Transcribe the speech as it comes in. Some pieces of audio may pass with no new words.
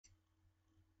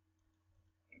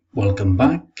Welcome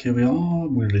back. Here we are.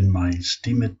 We're in my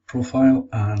Steemit profile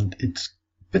and it's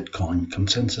Bitcoin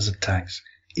consensus attacks.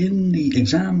 In the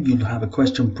exam, you'll have a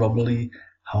question probably,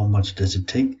 how much does it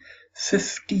take?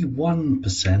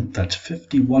 51%, that's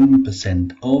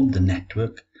 51% of the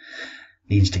network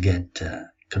needs to get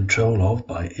control of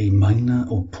by a miner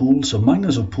or pool. So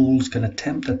miners or pools can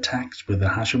attempt attacks with a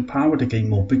hashing power to gain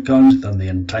more Bitcoins than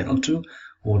they're entitled to,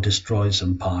 or destroy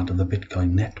some part of the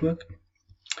Bitcoin network.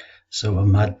 So a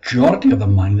majority of the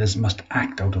miners must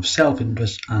act out of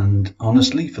self-interest and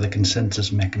honestly for the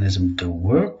consensus mechanism to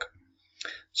work.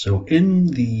 So in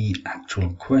the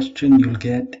actual question, you'll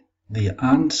get the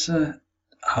answer,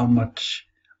 how much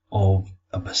of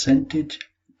a percentage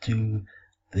do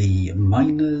the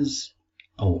miners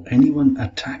or anyone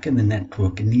attacking the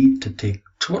network need to take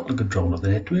total control of the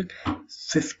network.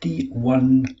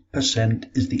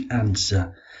 51% is the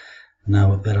answer.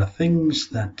 Now, there are things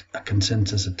that a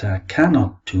consensus attack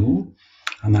cannot do,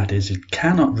 and that is it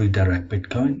cannot redirect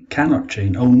Bitcoin, cannot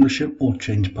change ownership or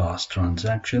change past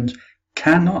transactions,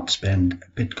 cannot spend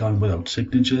Bitcoin without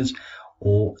signatures,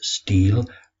 or steal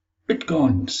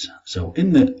Bitcoins. So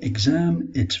in the exam,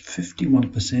 it's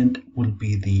 51% will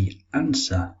be the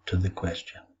answer to the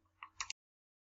question.